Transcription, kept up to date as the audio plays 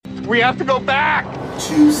We have to go back!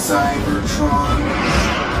 To Cybertron.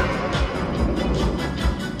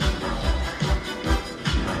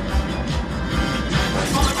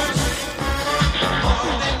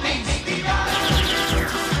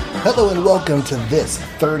 Hello and welcome to this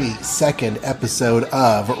 30-second episode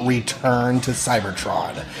of Return to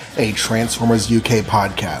Cybertron, a Transformers UK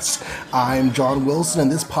podcast. I'm John Wilson, and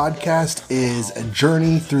this podcast is a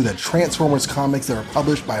journey through the Transformers comics that were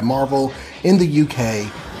published by Marvel in the UK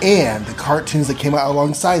and the cartoons that came out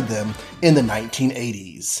alongside them in the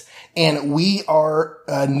 1980s. And we are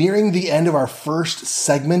nearing the end of our first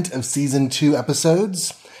segment of Season 2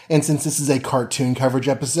 episodes. And since this is a cartoon coverage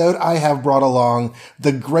episode, I have brought along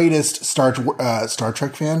the greatest Star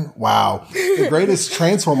Trek fan. Wow. The greatest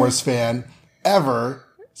Transformers fan ever.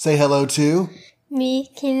 Say hello to... Me,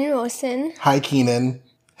 Keenan Wilson. Hi, Keenan.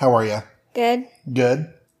 How are you? Good.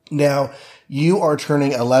 Good. Now, you are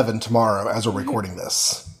turning 11 tomorrow as we're recording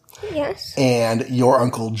this. Yes. And your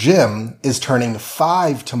Uncle Jim is turning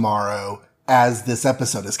 5 tomorrow as this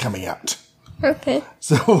episode is coming out. Okay.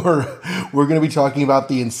 So we're going to be talking about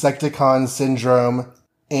the Insecticon Syndrome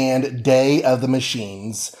and Day of the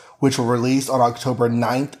Machines, which were released on October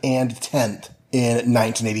 9th and 10th in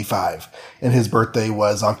 1985. And his birthday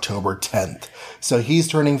was October 10th. So he's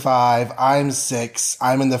turning 5. I'm 6.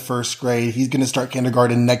 I'm in the first grade. He's going to start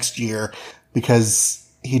kindergarten next year because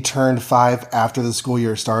he turned 5 after the school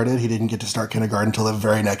year started. He didn't get to start kindergarten until the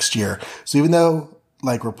very next year. So even though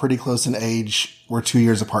we're pretty close in age, we're 2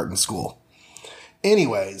 years apart in school.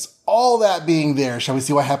 Anyways, all that being there, shall we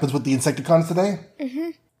see what happens with the Insecticons today? Mm-hmm.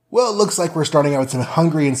 Well, it looks like we're starting out with some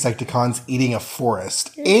hungry Insecticons eating a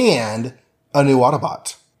forest and a new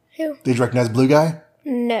Autobot. Who? Did you recognize Blue Guy?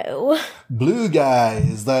 No. Blue Guy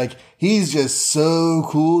is he's just so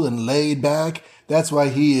cool and laid back. That's why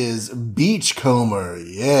he is Beachcomber.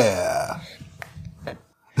 Yeah.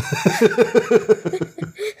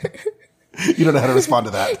 You don't know how to respond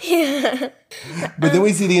to that. Yeah. But then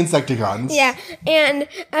we see the Insecticons. Yeah, and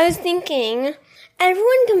I was thinking,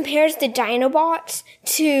 everyone compares the Dinobots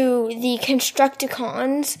to the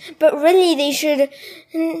Constructicons, but really they should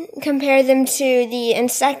compare them to the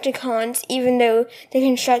Insecticons, even though the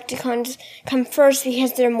Constructicons come first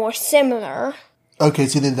because they're more similar. Okay,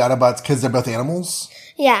 so the Dinobots, because they're both animals?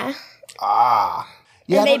 Yeah. Ah.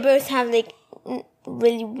 Yeah, And they both have,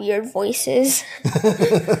 really weird voices.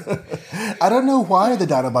 I don't know why the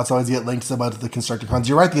Dinobots always get linked so much to the Constructicons.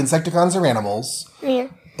 You're right, the Insecticons are animals. Yeah.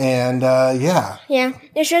 And, yeah. Yeah.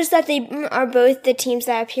 It shows that they are both the teams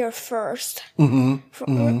that appear first. I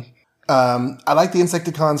like the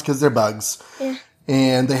Insecticons because they're bugs. Yeah.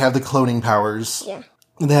 And they have the cloning powers. Yeah.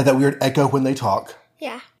 And they have that weird echo when they talk.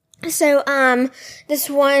 Yeah. So, this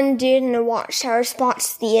one dude in the watchtower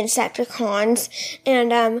spots the Insecticons,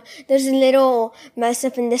 and, there's a little mess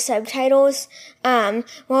up in the subtitles. While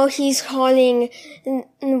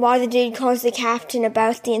the dude calls the captain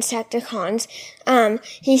about the Insecticons,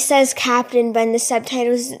 he says captain, but in the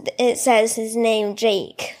subtitles it says his name,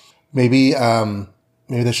 Jake. Maybe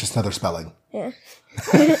that's just another spelling. Yeah.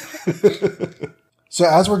 So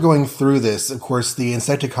as we're going through this, of course, the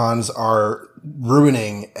Insecticons are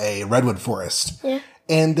ruining a redwood forest. Yeah.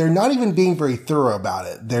 And they're not even being very thorough about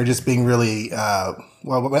it. They're just being really,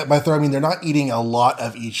 by thorough, I mean they're not eating a lot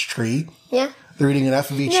of each tree. Yeah. They're eating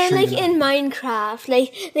enough of each They're tree. like in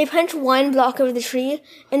Minecraft. They punch one block over the tree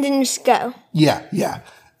and then just go. Yeah, yeah.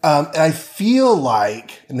 And I feel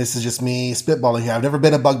like, and this is just me spitballing here, I've never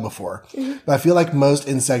been a bug before, but I feel like most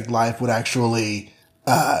insect life would actually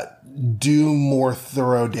do more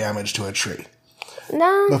thorough damage to a tree.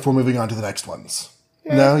 No. Before moving on to the next ones.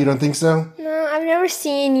 No, you don't think so? No, I've never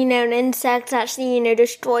seen, an insect actually,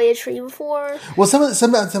 destroy a tree before. Well,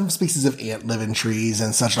 some species of ant live in trees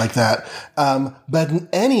and such like that. But in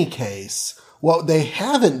any case, what they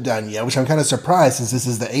haven't done yet, which I'm kind of surprised since this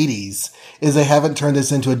is the 80s, is they haven't turned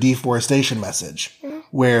this into a deforestation message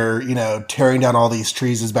where, tearing down all these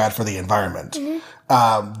trees is bad for the environment.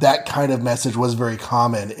 That kind of message was very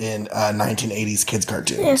common in 1980s kids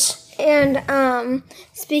cartoons. And,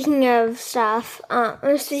 speaking of stuff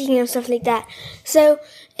like that, so,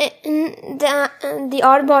 the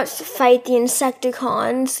Autobots fight the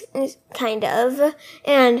Insecticons, kind of,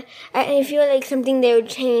 and I feel like something they would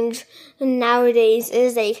change nowadays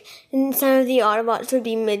is, some of the Autobots would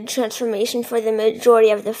be mid-transformation for the majority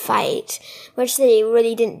of the fight, which they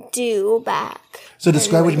really didn't do back. So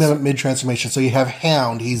describe what you meant mid-transformation. So you have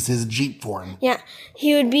Hound, he's his Jeep form. Yeah,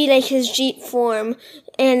 he would be his Jeep form,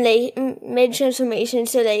 and mid-transformation,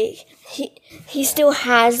 so he still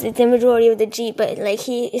has the majority of the Jeep, but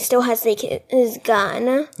he still has his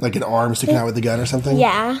gun. Like an arm sticking out with the gun or something?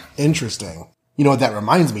 Yeah. Interesting. You know what that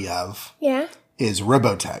reminds me of? Yeah. Is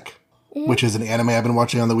Robotech, which is an anime I've been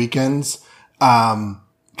watching on the weekends.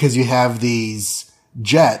 Because you have these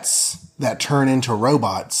jets that turn into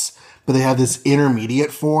robots, but they have this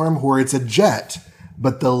intermediate form where it's a jet,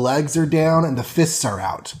 but the legs are down and the fists are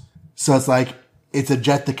out. So it's like, it's a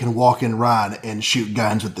jet that can walk and run and shoot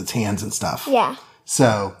guns with its hands and stuff. Yeah.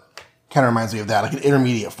 So, kind of reminds me of that, like an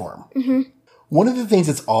intermediate form. Mm-hmm. One of the things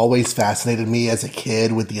that's always fascinated me as a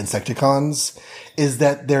kid with the Insecticons is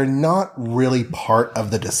that they're not really part of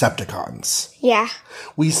the Decepticons. Yeah.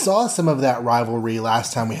 We saw some of that rivalry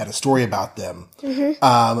last time we had a story about them.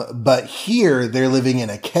 But here, they're living in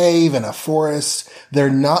a cave, in a forest. They're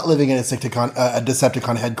not living in a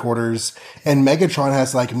Decepticon headquarters. And Megatron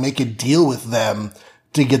has to, like, make a deal with them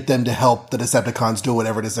to get them to help the Decepticons do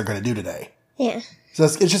whatever it is they're going to do today. Yeah. So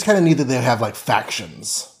it's just kind of neat that they have, like,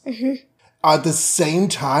 factions. At the same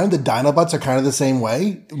time, the Dinobots are kind of the same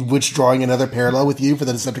way, which drawing another parallel with you for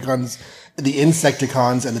the Decepticons, the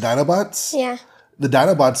Insecticons and the Dinobots. Yeah. The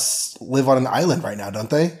Dinobots live on an island right now, don't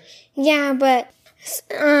they? Yeah, but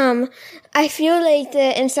I feel like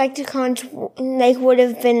the Insecticons like would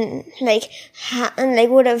have been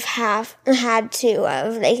would have had to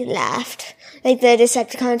have like left. Like the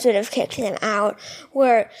Decepticons would have kicked them out,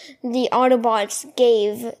 where the Autobots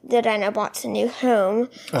gave the Dinobots a new home,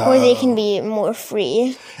 where they can be more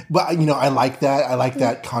free. But, you know, I like that. I like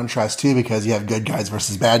that contrast, too, because you have good guys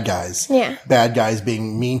versus bad guys. Yeah. Bad guys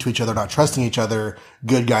being mean to each other, not trusting each other.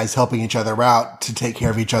 Good guys helping each other out to take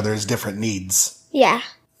care of each other's different needs. Yeah.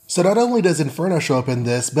 So not only does Inferno show up in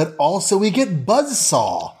this, but also we get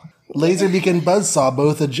Buzzsaw. Laserbeak and Buzzsaw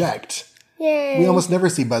both eject. Yay. We almost never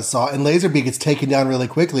see Buzzsaw, and Laserbeak gets taken down really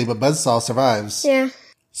quickly, but Buzzsaw survives. Yeah.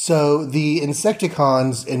 So the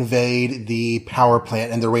Insecticons invade the power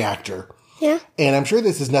plant and the reactor. Yeah. And I'm sure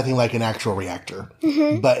this is nothing like an actual reactor,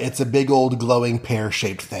 but it's a big old glowing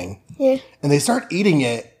pear-shaped thing. Yeah. And they start eating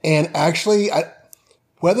it, and actually,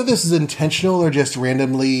 whether this is intentional or just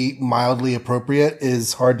randomly mildly appropriate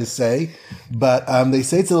is hard to say, but they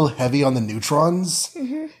say it's a little heavy on the neutrons.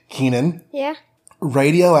 Keenan. Yeah.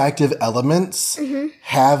 Radioactive elements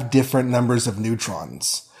have different numbers of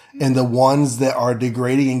neutrons. And the ones that are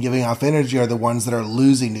degrading and giving off energy are the ones that are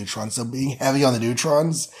losing neutrons. So being heavy on the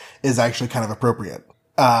neutrons is actually kind of appropriate.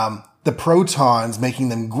 The protons making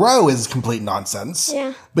them grow is complete nonsense.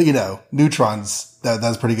 Yeah. But, you know, neutrons,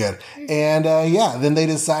 that's pretty good. And, then they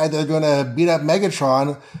decide they're going to beat up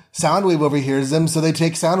Megatron. Soundwave overhears them, so they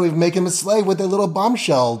take Soundwave and make him a slave with their little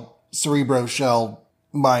bombshell, cerebro shell,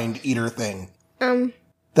 mind eater thing.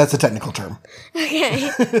 That's a technical term.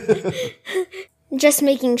 Okay. Just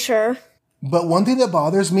making sure. But one thing that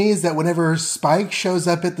bothers me is that whenever Spike shows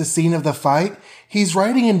up at the scene of the fight, he's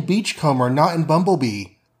riding in Beachcomber, not in Bumblebee.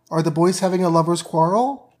 Are the boys having a lover's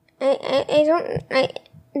quarrel? Wasn't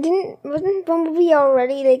Bumblebee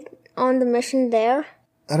already, like, on the mission there?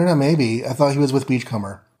 I don't know, maybe. I thought he was with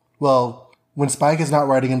Beachcomber. Well, when Spike is not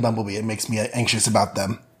riding in Bumblebee, it makes me anxious about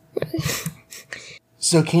them.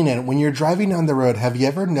 So, Keenan, when you're driving down the road, have you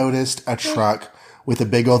ever noticed a truck with a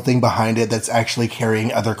big old thing behind it that's actually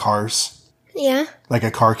carrying other cars? Yeah. Like a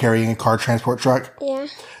car carrying a car transport truck? Yeah.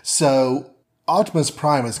 So, Optimus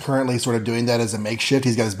Prime is currently sort of doing that as a makeshift.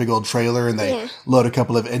 He's got his big old trailer and they load a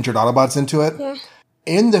couple of injured Autobots into it. Yeah.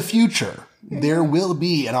 In the future, there will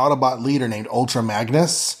be an Autobot leader named Ultra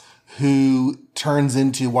Magnus who turns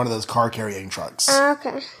into one of those car carrying trucks.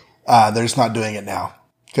 Okay. They're just not doing it now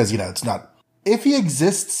because, you know, it's not. If he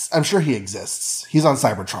exists, I'm sure he exists. He's on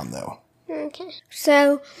Cybertron, though. Okay.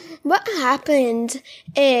 So, what happens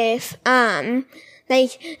if, a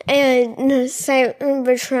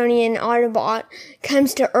Cybertronian Autobot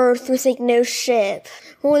comes to Earth with, like, no ship?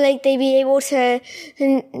 Will, like, they be able to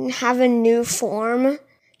have a new form?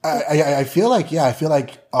 I feel like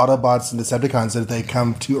Autobots and Decepticons, if they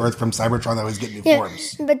come to Earth from Cybertron, they always get new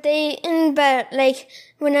forms. But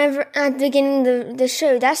whenever at the beginning of the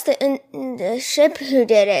show, that's the ship who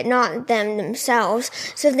did it, not them themselves.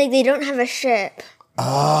 So like they don't have a ship.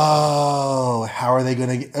 Oh, how are they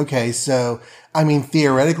going to? Okay, so I mean,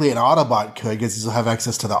 theoretically, an Autobot could because he'll have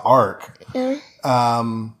access to the Ark. Yeah.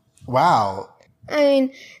 Wow. I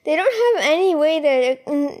mean, they don't have any way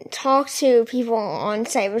to talk to people on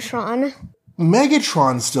Cybertron.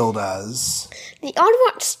 Megatron still does. The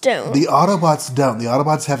Autobots don't. The Autobots don't. The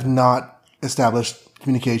Autobots have not established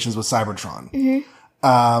communications with Cybertron.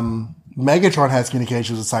 Megatron has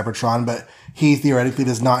communications with Cybertron, but he theoretically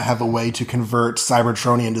does not have a way to convert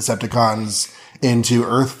Cybertronian Decepticons into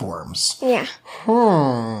Earth forms. Yeah.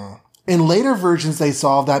 In later versions, they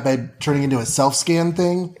solved that by turning into a self-scan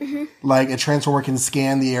thing. Like a Transformer can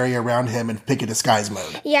scan the area around him and pick a disguise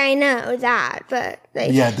mode. Yeah, I know that, but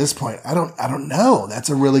like, Yeah, at this point, I don't know. That's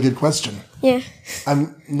a really good question. yeah,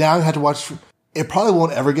 Now I have to watch. It probably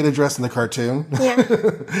won't ever get addressed in the cartoon. yeah,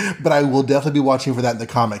 But I will definitely be watching for that in the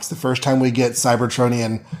comics. The first time we get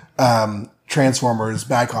Cybertronian Transformers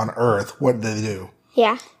back on Earth, what do they do?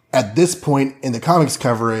 yeah. At this point in the comics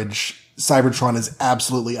coverage, Cybertron is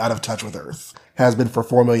absolutely out of touch with Earth. Has been for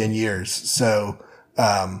 4 million years. So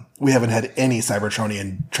we haven't had any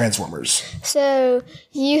Cybertronian Transformers. So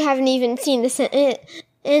you haven't even seen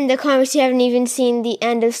in the comics. You haven't even seen the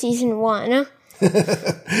end of season 1.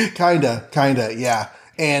 Kinda, yeah.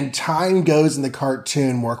 And time goes in the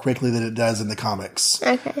cartoon more quickly than it does in the comics.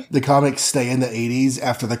 Okay. The comics stay in the 80s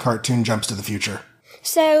after the cartoon jumps to the future.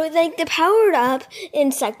 So, like, the powered up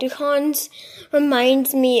Insecticons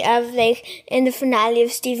reminds me of, like, in the finale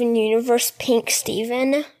of Steven Universe, Pink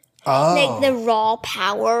Steven. Oh. Like, the raw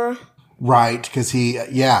power. Right, because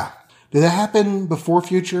yeah. Did that happen before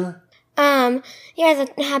Future? Yeah,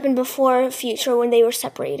 that happened before Future when they were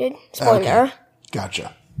separated. Spoiler. Okay.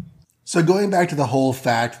 Gotcha. So going back to the whole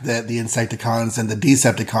fact that the Insecticons and the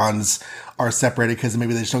Decepticons are separated because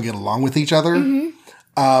maybe they just don't get along with each other.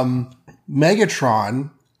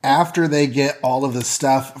 Megatron, after they get all of the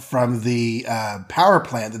stuff from the power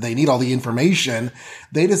plant that they need, all the information,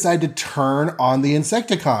 they decide to turn on the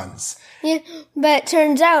Insecticons. Yeah, but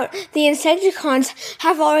turns out the Insecticons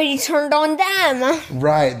have already turned on them.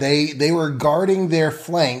 Right. They were guarding their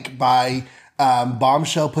flank by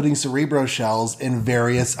Bombshell putting Cerebro shells in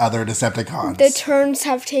various other Decepticons. The turns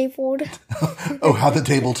have tabled. Oh, how the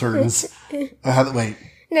table turns. Wait.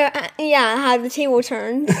 No, yeah, how the table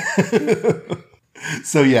turns.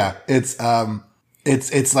 So yeah,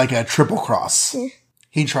 it's like a triple cross.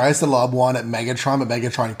 He tries to lob one at Megatron, but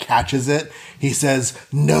Megatron catches it. He says,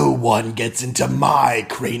 "No one gets into my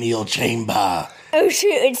cranial chamber." Oh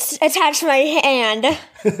shoot, it's attached to my hand.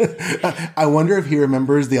 I wonder if he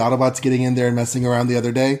remembers the Autobots getting in there and messing around the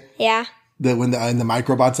other day. Yeah. In the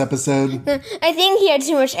Microbots episode. I think he had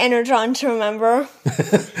too much Energon to remember.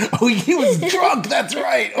 Oh, he was drunk. That's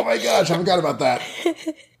right. Oh my gosh, I forgot about that.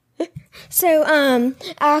 So,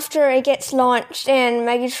 after it gets launched and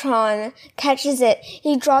Megatron catches it,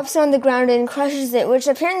 he drops it on the ground and crushes it, which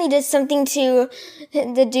apparently does something to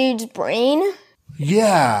the dude's brain.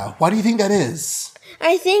 Yeah. Why do you think that is?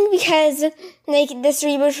 I think because, like, the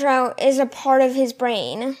Cerebro shell is a part of his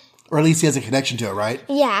brain. Or at least he has a connection to it, right?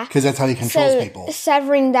 Yeah. Because that's how he controls people.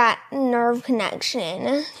 Severing that nerve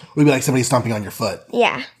connection. Would be like somebody stomping on your foot.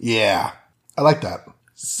 Yeah. Yeah. I like that.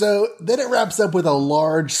 So then it wraps up with a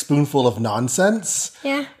large spoonful of nonsense.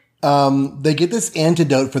 Yeah. They get this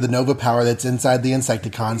antidote for the Nova power that's inside the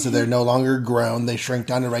Insecticons, so they're no longer grown. They shrink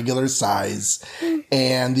down to regular size.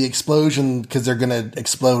 And the explosion, because they're going to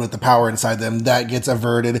explode with the power inside them, that gets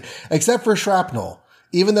averted, except for Shrapnel.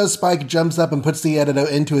 Even though Spike jumps up and puts the antidote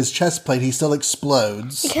into his chest plate, he still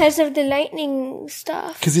explodes. Because of the lightning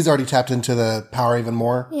stuff. Because he's already tapped into the power even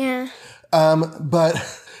more. Yeah. But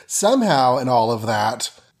somehow in all of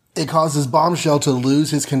that, it causes Bombshell to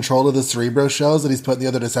lose his control of the Cerebro shells that he's put in the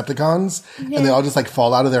other Decepticons. Yeah. And they all just like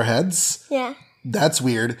fall out of their heads. Yeah. That's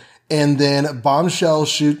weird. And then Bombshell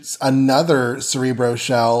shoots another Cerebro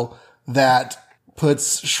shell that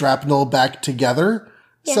puts Shrapnel back together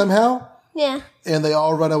somehow. Yeah. And they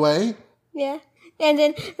all run away. Yeah. And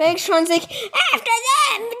then Megatron's like, after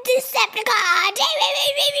them, Decepticons!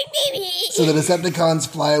 So the Decepticons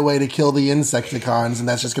fly away to kill the Insecticons, and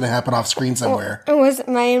that's just going to happen off screen somewhere. And was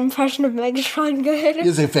my impression of Megatron good? It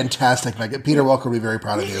is a fantastic Peter Walker will be very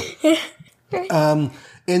proud of you. And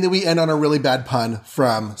then we end on a really bad pun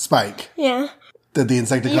from Spike. Yeah. That the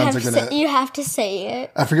Insecticons are going to... You have to say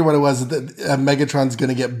it. I forget what it was. That Megatron's going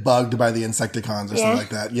to get bugged by the Insecticons or something like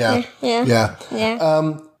that. Yeah.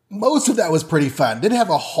 Most of that was pretty fun. Didn't have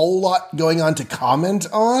a whole lot going on to comment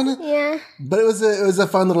on. Yeah. But it was a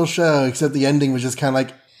fun little show, except the ending was just kind of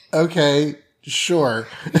like, okay, sure.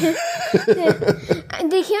 They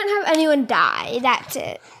can't have anyone die. That's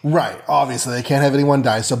it. Right. Obviously, they can't have anyone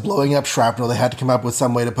die. So blowing up Shrapnel, they had to come up with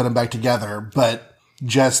some way to put them back together. But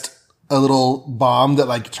just a little bomb that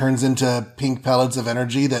like turns into pink pellets of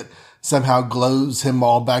energy that somehow glows him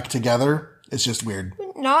all back together. It's just weird.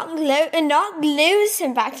 Not glues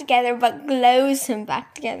him back together, but glows him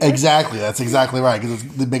back together. Exactly. That's exactly right, because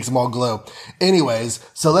it makes them all glow. Anyways,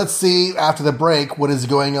 so let's see after the break what is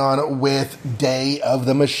going on with Day of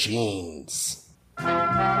the Machines.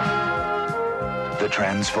 The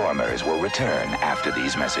Transformers will return after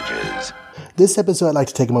these messages. This episode, I'd like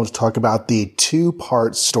to take a moment to talk about the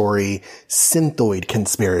two-part story Synthoid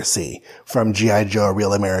Conspiracy from G.I. Joe, A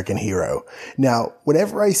Real American Hero. Now,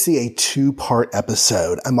 whenever I see a two-part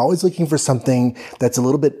episode, I'm always looking for something that's a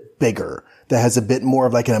little bit bigger, that has a bit more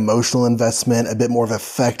of like an emotional investment, a bit more of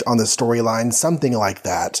effect on the storyline, something like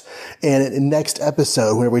that. And in next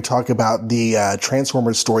episode, whenever we talk about the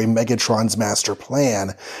Transformers story, Megatron's Master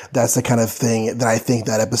Plan, that's the kind of thing that I think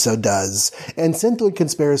that episode does. And Synthoid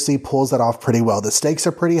Conspiracy pulls that off pretty well. The stakes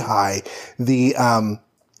are pretty high. The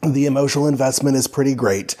emotional investment is pretty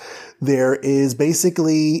great. There is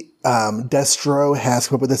basically, Destro has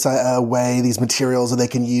come up with this way, these materials that they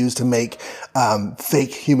can use to make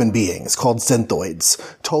fake human beings called synthoids.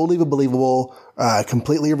 Totally believable,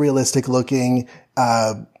 completely realistic looking,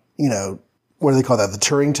 what do they call that? The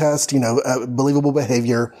Turing test, believable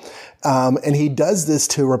behavior. And he does this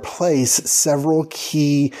to replace several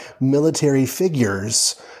key military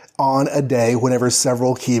figures on a day whenever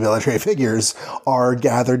several key military figures are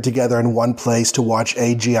gathered together in one place to watch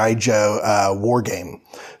a G.I. Joe war game.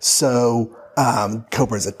 So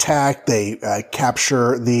Cobra's attacked, they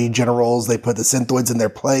capture the generals, they put the synthoids in their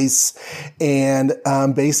place, and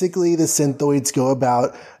basically the synthoids go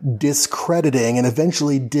about discrediting and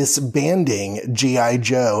eventually disbanding G.I.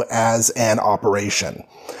 Joe as an operation.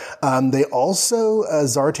 They also,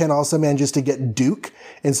 Zartan also manages to get Duke.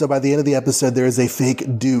 And so by the end of the episode, there is a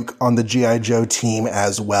fake Duke on the G.I. Joe team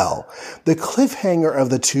as well. The cliffhanger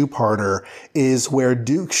of the two-parter is where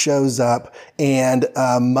Duke shows up and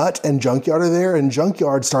Mutt and Junkyard are there, and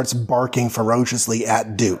Junkyard starts barking ferociously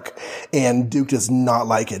at Duke. And Duke does not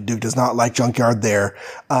like it. Duke does not like Junkyard there.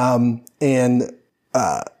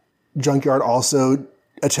 Junkyard also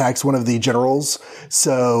attacks one of the generals.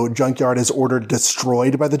 So Junkyard is ordered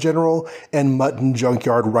destroyed by the general, and Mutt and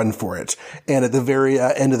Junkyard run for it. And at the very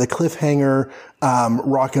end of the cliffhanger,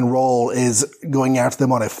 Rock and Roll is going after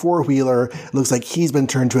them on a four-wheeler. Looks like he's been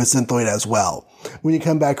turned to a synthoid as well. When you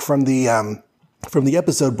come back from the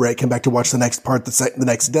episode break, come back to watch the next part the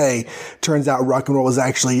next day, turns out Rock and Roll was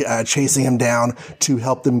actually chasing him down to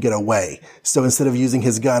help them get away. So instead of using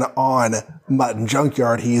his gun on Mutt and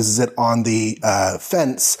Junkyard, he uses it on the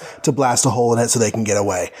fence to blast a hole in it so they can get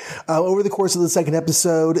away. Over the course of the second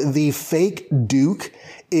episode, the fake Duke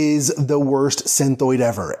is the worst synthoid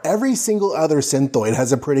ever. Every single other synthoid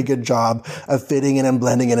has a pretty good job of fitting in and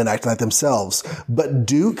blending in and acting like themselves. But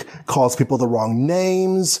Duke calls people the wrong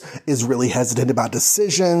names, is really hesitant about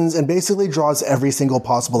decisions, and basically draws every single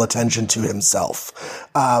possible attention to himself.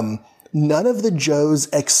 None of the Joes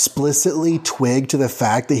explicitly twig to the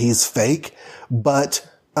fact that he's fake, but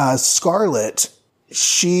Scarlet,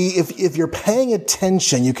 if you're paying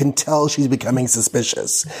attention, you can tell she's becoming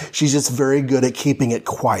suspicious. She's just very good at keeping it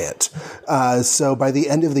quiet. So by the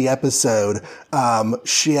end of the episode,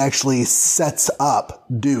 she actually sets up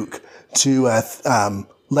Duke to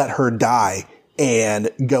let her die and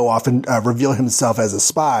go off and reveal himself as a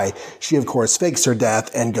spy. She, of course, fakes her death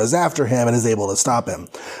and goes after him and is able to stop him.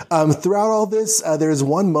 Throughout all this, there's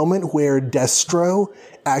one moment where Destro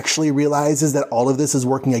actually realizes that all of this is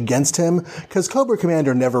working against him, because Cobra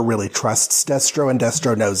Commander never really trusts Destro, and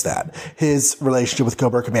Destro knows that. His relationship with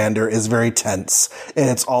Cobra Commander is very tense,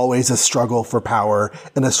 and it's always a struggle for power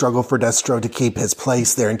and a struggle for Destro to keep his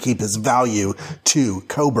place there and keep his value to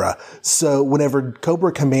Cobra. So whenever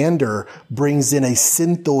Cobra Commander brings in a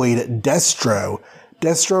synthoid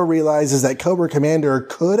Destro realizes that Cobra Commander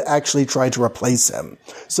could actually try to replace him.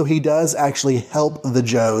 So he does actually help the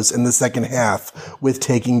Joes in the second half with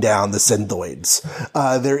taking down the synthoids.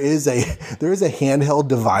 There is a handheld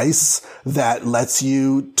device that lets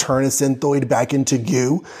you turn a synthoid back into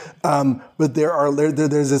goo. But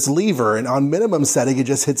there's this lever, and on minimum setting, it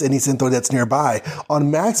just hits any synthoid that's nearby. On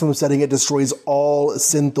maximum setting, it destroys all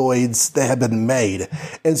synthoids that have been made.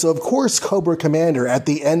 And so, of course, Cobra Commander, at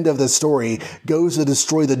the end of the story, goes to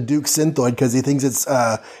destroy the Duke synthoid because he thinks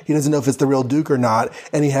he doesn't know if it's the real Duke or not,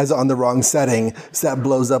 and he has it on the wrong setting, so that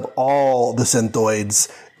blows up all the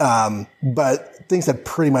synthoids. But things had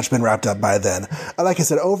pretty much been wrapped up by then. Like I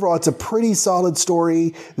said, overall, it's a pretty solid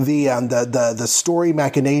story. The story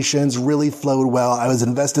machinations really flowed well. I was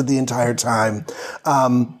invested the entire time.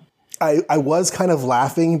 I was kind of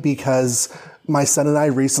laughing because my son and I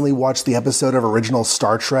recently watched the episode of original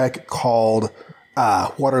Star Trek called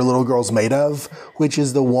What Are Little Girls Made Of, which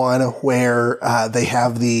is the one where they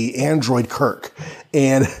have the android Kirk.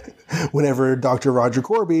 And Whenever Dr. Roger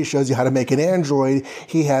Corby shows you how to make an android,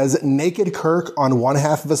 he has naked Kirk on one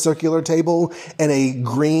half of a circular table and a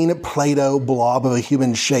green Play-Doh blob of a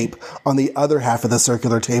human shape on the other half of the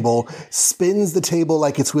circular table, spins the table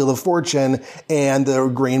like it's Wheel of Fortune, and the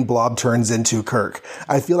green blob turns into Kirk.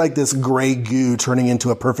 I feel like this gray goo turning into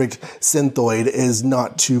a perfect synthoid is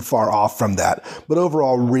not too far off from that, but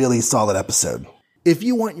overall, really solid episode. If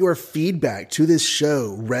you want your feedback to this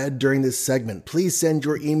show read during this segment, please send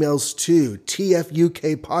your emails to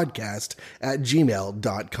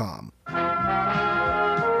tfukpodcast@gmail.com.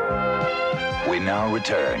 We now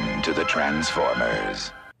return to the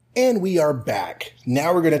Transformers. And we are back.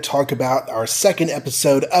 Now we're going to talk about our second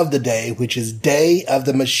episode of the day, which is Day of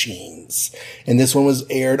the Machines. And this one was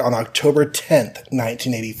aired on October 10th,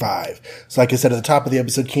 1985. So like I said at the top of the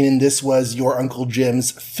episode, Keenan, this was your Uncle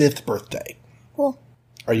Jim's 5th birthday. Cool.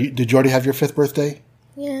 Did you already have your 5th birthday?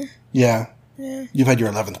 Yeah. Yeah. Yeah. You've had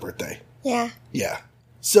your 11th birthday. Yeah. Yeah.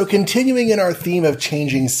 So continuing in our theme of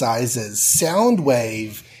changing sizes,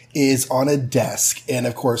 Soundwave is on a desk. And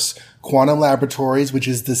of course, Quantum Laboratories, which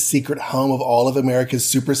is the secret home of all of America's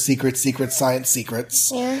super secret science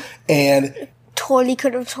secrets. Yeah. And Totally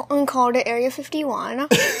could have called it Area 51.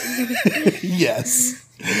 yes.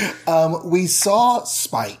 We saw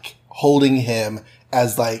Spike holding him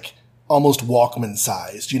as like almost Walkman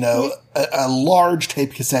sized, a large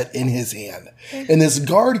tape cassette in his hand. And this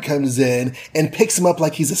guard comes in and picks him up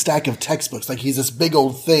like he's a stack of textbooks, like he's this big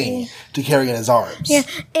old thing to carry in his arms. Yeah,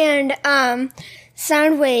 and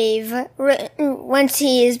Soundwave, once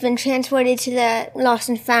he has been transported to the Lost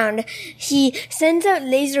and Found, he sends out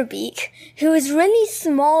Laserbeak, who is really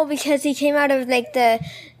small because he came out of like the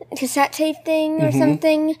cassette tape thing or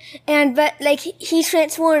something, but he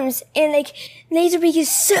transforms, and Laserbeak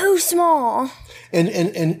is so small. And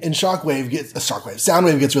Soundwave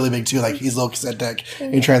gets really big too, like he's a little cassette deck,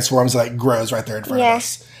 and he transforms and grows right there in front of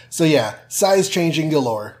us. So yeah, size changing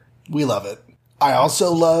galore. We love it. I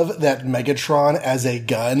also love that Megatron as a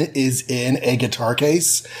gun is in a guitar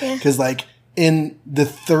case. Because in the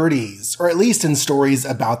 30s, or at least in stories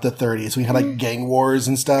about the 30s, we had gang wars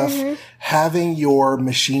and stuff, having your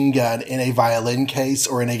machine gun in a violin case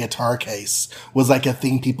or in a guitar case was like a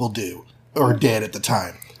thing people do or did at the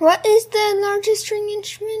time. What is the largest string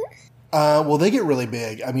instrument? Well, they get really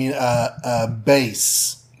big. I mean,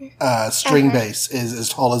 bass, string bass is as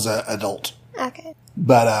tall as an adult. Okay.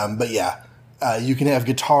 But yeah, you can have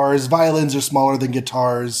guitars. Violins are smaller than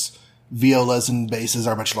guitars. Violas and basses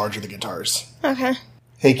are much larger than guitars. Okay.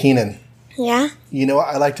 Hey, Keenan. Yeah? You know what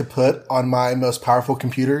I like to put on my most powerful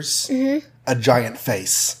computers? A giant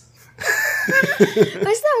face.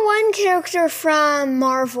 What's that one character from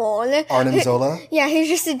Marvel? Arnim Zola? Yeah, he's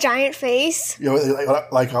just a giant face.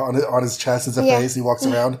 Like on his chest is a face. He walks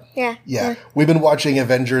around. Yeah. We've been watching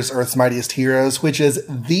Avengers Earth's Mightiest Heroes, which is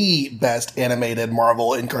the best animated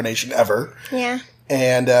Marvel incarnation ever. Yeah.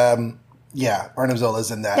 And, yeah, Arnim Zola's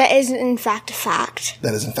in that. That is, in fact, a fact.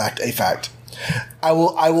 That is, in fact, a fact. I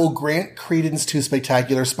will grant credence to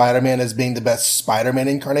Spectacular Spider-Man as being the best Spider-Man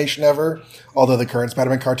incarnation ever, although the current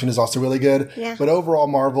Spider-Man cartoon is also really good. Yeah. But overall,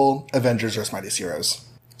 Marvel, Avengers, Earth's Mightiest Heroes.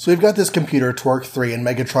 So we've got this computer, Torque 3, and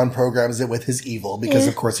Megatron programs it with his evil, because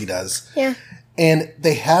of course he does. Yeah. And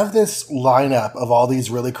they have this lineup of all these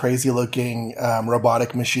really crazy-looking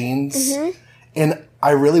robotic machines. And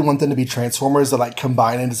I really want them to be Transformers that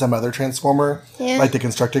combine into some other Transformer, like the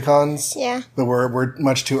Constructicons. Yeah. But we're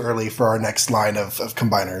much too early for our next line of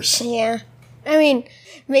combiners. Yeah. I mean,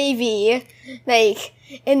 maybe,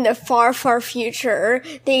 in the far, far future,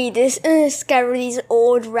 they discover these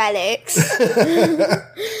old relics.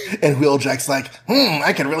 And Wheeljack's like,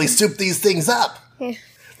 I can really soup these things up. Yeah.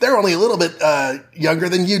 They're only a little bit younger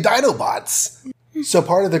than you Dinobots. So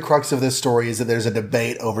part of the crux of this story is that there's a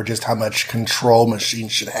debate over just how much control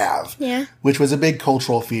machines should have. Yeah. Which was a big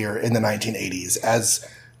cultural fear in the 1980s. As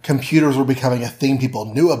computers were becoming a thing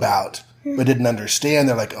people knew about, but didn't understand,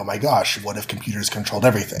 they're like, oh my gosh, what if computers controlled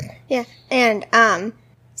everything? Yeah. And,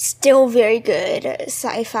 still very good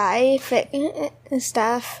sci-fi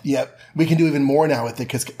stuff. Yep. We can do even more now with it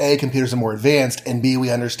because A, computers are more advanced, and B, we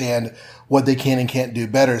understand what they can and can't do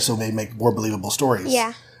better, so they make more believable stories.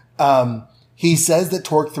 Yeah. He says that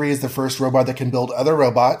Torque 3 is the first robot that can build other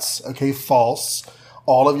robots. Okay, false.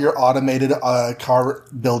 All of your automated car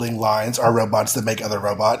building lines are robots that make other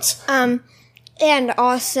robots. And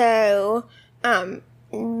also,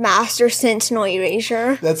 Master Sentinel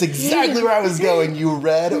Erasure. That's exactly where I was going. You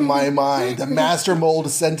read my mind. The Master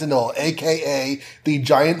Mold Sentinel, a.k.a. the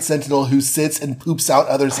giant sentinel who sits and poops out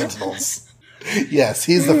other sentinels. Yes,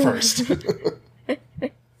 he's the first.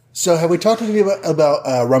 So have we talked to you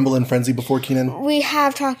about Rumble and Frenzy before, Keenan? We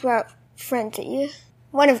have talked about Frenzy.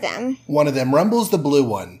 One of them. One of them. Rumble's the blue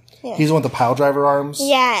one. Yeah. He's the one with the pile driver arms.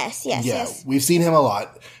 Yes. Yeah, we've seen him a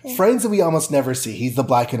lot. Yeah. Frenzy we almost never see. He's the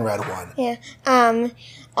black and red one. Yeah.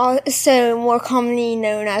 Also more commonly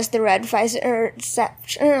known as the red visored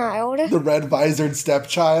stepchild. The red visored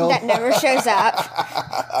stepchild. That never shows up.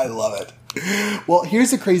 I love it. Well,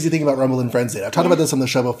 here's the crazy thing about Rumble and Frenzy. I've talked about this on the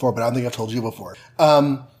show before, but I don't think I've told you before.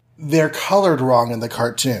 They're colored wrong in the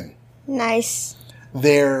cartoon. Nice.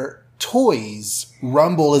 Their toys,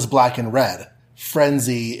 Rumble is black and red.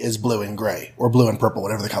 Frenzy is blue and gray, or blue and purple,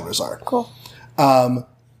 whatever the colors are. Cool.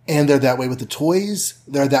 And they're that way with the toys.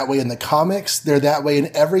 They're that way in the comics. They're that way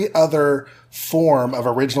in every other form of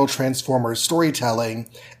original Transformers storytelling,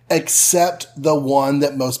 except the one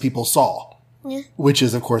that most people saw, which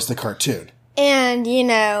is, of course, the cartoon. And,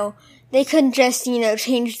 they couldn't just,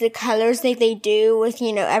 change the colors like they do with,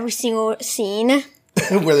 every single scene.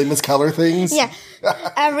 Where they miscolor things? Yeah.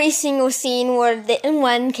 Every single scene where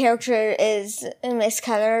one character is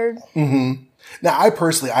miscolored. Mm-hmm. Now,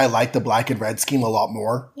 I like the black and red scheme a lot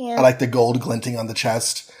more. Yeah. I like the gold glinting on the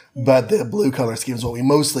chest, but the blue color scheme is what we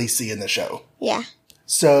mostly see in the show. Yeah.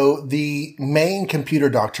 So the main computer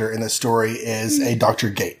doctor in the story is a Dr.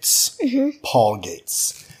 Gates, Paul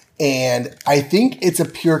Gates. And I think it's a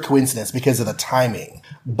pure coincidence because of the timing.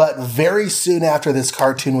 But very soon after this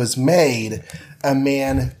cartoon was made, a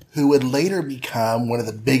man who would later become one of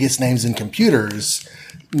the biggest names in computers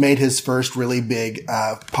made his first really big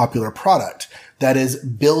popular product. That is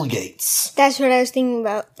Bill Gates. That's what I was thinking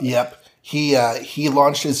about. Yep. He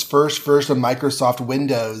launched his first version of Microsoft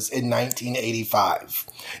Windows in 1985.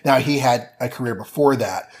 Now, he had a career before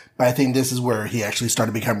that, but I think this is where he actually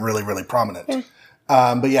started to become really, really prominent. Yeah.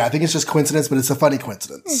 But yeah, I think it's just coincidence, but it's a funny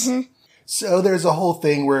coincidence. Mm-hmm. So there's a whole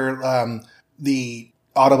thing where the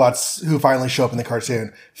Autobots who finally show up in the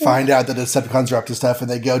cartoon find out that the Decepticons are up to stuff, and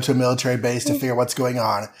they go to a military base to figure out what's going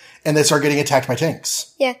on, and they start getting attacked by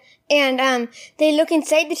tanks. Yeah. And they look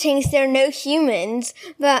inside the tanks. There are no humans,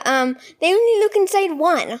 but they only look inside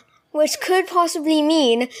one, which could possibly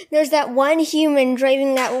mean there's that one human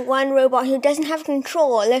driving that one robot who doesn't have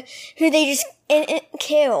control, who they just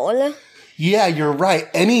kill. Yeah, you're right.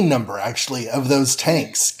 Any number, actually, of those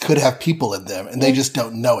tanks could have people in them, and they just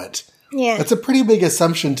don't know it. Yeah. That's a pretty big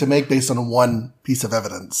assumption to make based on one piece of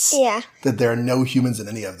evidence. Yeah. That there are no humans in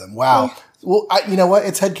any of them. Wow. Yeah. Well, you know what?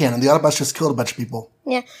 It's headcanon. The Autobots just killed a bunch of people.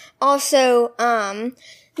 Yeah. Also,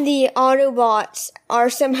 the Autobots are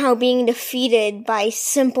somehow being defeated by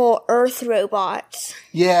simple Earth robots.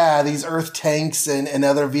 Yeah, these Earth tanks and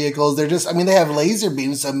other vehicles, they're just, they have laser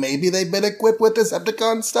beams, so maybe they've been equipped with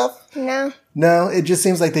Decepticon stuff? No, it just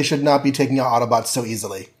seems like they should not be taking out Autobots so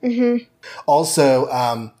easily. Mm-hmm.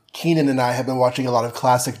 Also, Keenan and I have been watching a lot of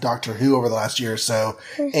classic Doctor Who over the last year or so,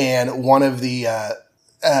 and one of the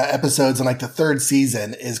episodes in the third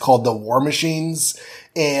season is called The War Machines,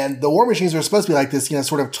 and the War Machines are supposed to be like this,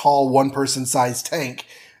 sort of tall one-person sized tank,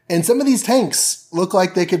 and some of these tanks look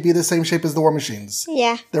like they could be the same shape as the War Machines.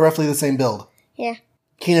 Yeah. They're roughly the same build. Yeah.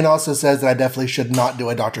 Keenan also says that I definitely should not do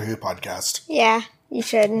a Doctor Who podcast. Yeah, you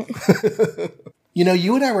shouldn't.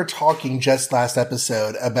 You and I were talking just last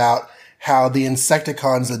episode about how the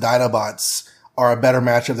Insecticons, the Dinobots, are a better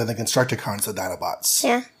matchup than the Constructicons, the Dinobots.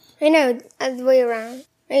 Yeah. I know, the way around.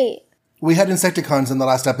 Right. We had Insecticons in the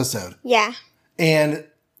last episode. Yeah. And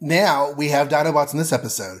now we have Dinobots in this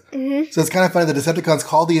episode. Mm-hmm. So it's kind of funny. The Decepticons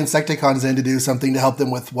called the Insecticons in to do something to help them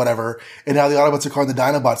with whatever. And now the Autobots are calling the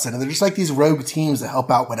Dinobots in. And they're just like these rogue teams that help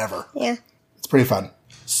out whatever. Yeah. It's pretty fun.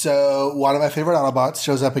 So one of my favorite Autobots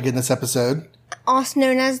shows up again this episode. Also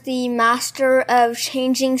known as the master of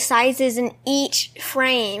changing sizes in each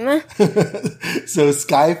frame. So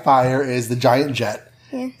Skyfire is the giant jet.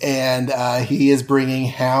 Yeah. And he is bringing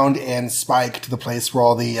Hound and Spike to the place where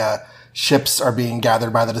all the ships are being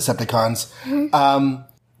gathered by the Decepticons. Mm-hmm.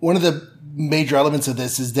 One of the major elements of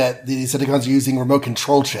this is that the Decepticons are using remote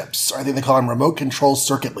control chips. I think they call them remote control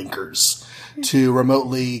circuit linkers to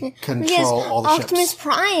remotely control all the Optimus ships.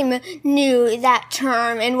 Prime knew that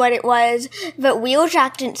term and what it was, but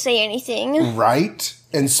Wheeljack didn't say anything. Right?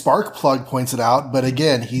 And Sparkplug points it out, but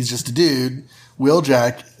again, he's just a dude.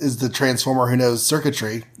 Wheeljack is the Transformer who knows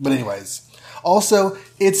circuitry. But anyways. Also,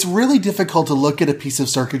 it's really difficult to look at a piece of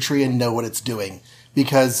circuitry and know what it's doing.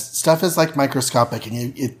 Because stuff is microscopic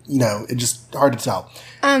and it's just hard to tell.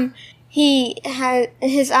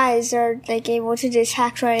 His eyes are able to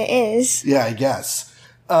detect what it is. Yeah, I guess.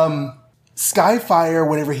 Skyfire,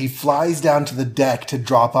 whenever he flies down to the deck to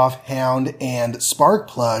drop off Hound and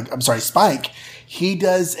Spike, he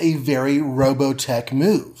does a very Robotech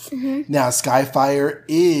move. Now, Skyfire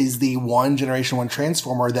is the Generation 1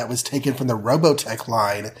 Transformer that was taken from the Robotech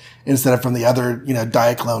line instead of from the other,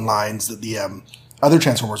 Diaclone lines that the other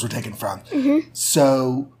Transformers were taken from.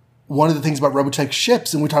 So, one of the things about Robotech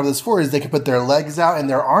ships, and we talked about this before, is they can put their legs out and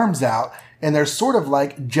their arms out, and they're sort of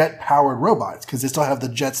like jet-powered robots, because they still have the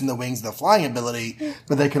jets and the wings and the flying ability,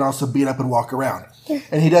 but they can also beat up and walk around.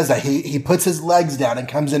 And he does that. He puts his legs down and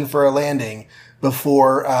comes in for a landing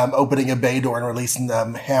before opening a bay door and releasing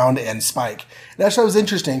Hound and Spike. And that show was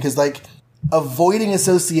interesting, because, avoiding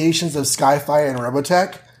associations of Skyfire and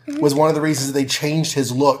Robotech was one of the reasons that they changed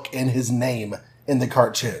his look and his name in the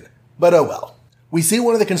cartoon. But oh well. We see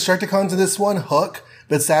one of the Constructicons in this one, Hook,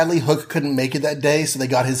 but sadly Hook couldn't make it that day, so they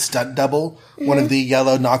got his stunt double, one of the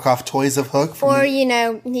yellow knockoff toys of Hook. He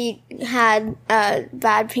had a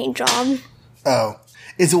bad paint job. Oh.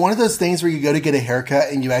 Is it one of those things where you go to get a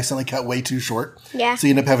haircut and you accidentally cut way too short? Yeah. So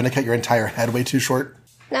you end up having to cut your entire head way too short?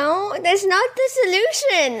 No, that's not the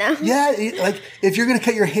solution. Yeah, if you're going to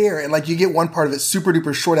cut your hair and you get one part of it super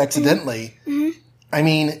duper short accidentally, I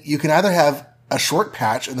mean, you can either have a short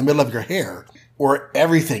patch in the middle of your hair, or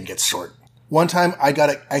everything gets short. One time, I got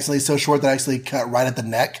it accidentally so short that I actually cut right at the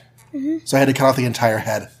neck. So I had to cut off the entire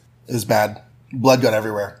head. It was bad. Blood got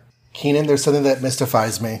everywhere. Keenan, there's something that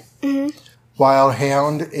mystifies me. While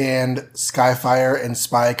Hound and Skyfire and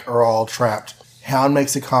Spike are all trapped, Hound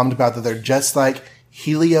makes a comment about that they're just like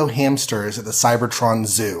Helio hamsters at the Cybertron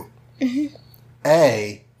Zoo.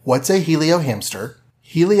 A, what's a Helio hamster?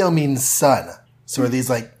 Helio means sun. So are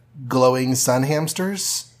these glowing sun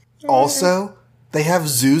hamsters? Also, they have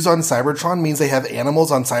zoos on Cybertron, means they have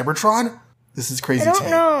animals on Cybertron? This is crazy. I don't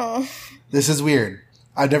know. This is weird.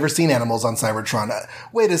 I've never seen animals on Cybertron.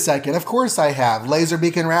 Wait a second. Of course I have.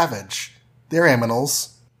 Laserbeak and Ravage. They're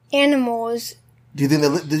animals. Animals. Do you think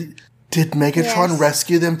did Megatron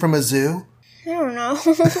rescue them from a zoo? I don't know.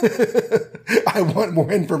 I want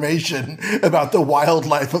more information about the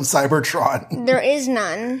wildlife of Cybertron. There is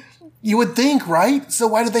none. You would think, right? So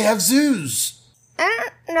why do they have zoos? I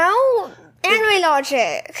don't know. Anime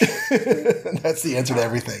logic. That's the answer to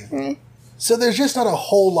everything. So there's just not a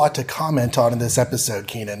whole lot to comment on in this episode,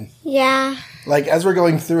 Keenan. Yeah. As we're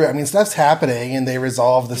going through it, stuff's happening and they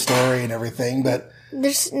resolve the story and everything, but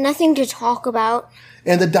there's nothing to talk about.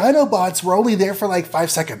 And the Dinobots were only there for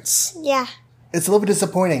 5 seconds. Yeah. It's a little bit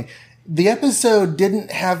disappointing. The episode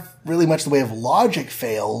didn't have really much in the way of logic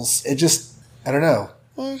fails. It just, I don't know,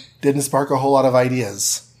 didn't spark a whole lot of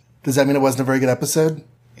ideas. Does that mean it wasn't a very good episode?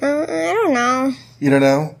 I don't know. You don't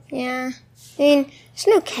know? Yeah. It's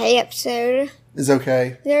an okay episode. It's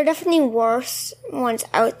okay. There are definitely worse ones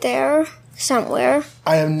out there somewhere.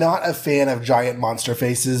 I am not a fan of giant monster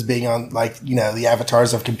faces being on, the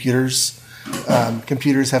avatars of computers.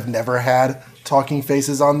 Computers have never had talking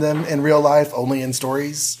faces on them in real life, only in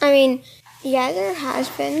stories. Yeah, there has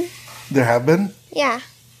been. There have been? Yeah.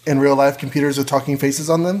 In real life, computers with talking faces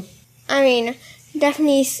on them?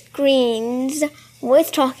 Definitely screens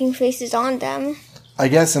with talking faces on them. I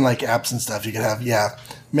guess in apps and stuff you could have,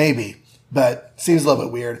 maybe. But seems a little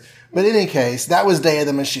bit weird. But in any case, that was Day of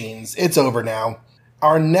the Machines. It's over now.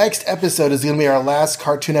 Our next episode is going to be our last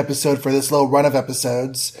cartoon episode for this little run of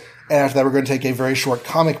episodes. And after that, we're going to take a very short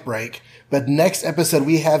comic break. But next episode,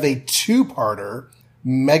 we have a 2-parter,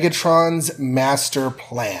 Megatron's Master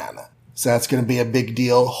Plan. So that's going to be a big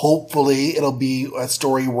deal. Hopefully, it'll be a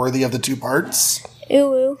story worthy of the 2 parts.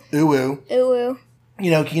 Ooh. Ooh. Ooh.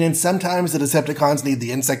 Keenan, sometimes the Decepticons need the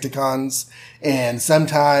Insecticons, and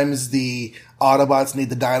sometimes the Autobots need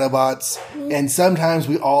the Dinobots, and sometimes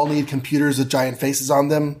we all need computers with giant faces on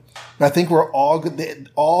them. And I think all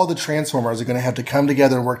the Transformers are going to have to come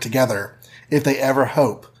together and work together if they ever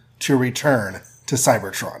hope to return to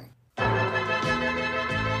Cybertron.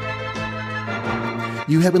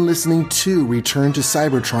 You have been listening to Return to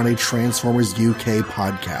Cybertron, a Transformers UK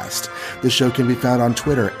podcast. The show can be found on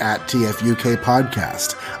Twitter at TFUK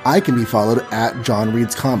Podcast. I can be followed at John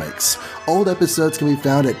Reads Comics. Old episodes can be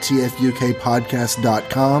found at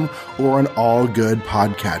tfukpodcast.com or on all good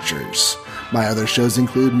podcatchers. My other shows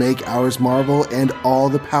include Make Ours Marvel and All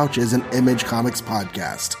the Pouches, an Image Comics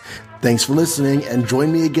podcast. Thanks for listening, and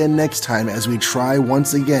join me again next time as we try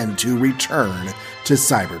once again to return to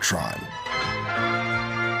Cybertron.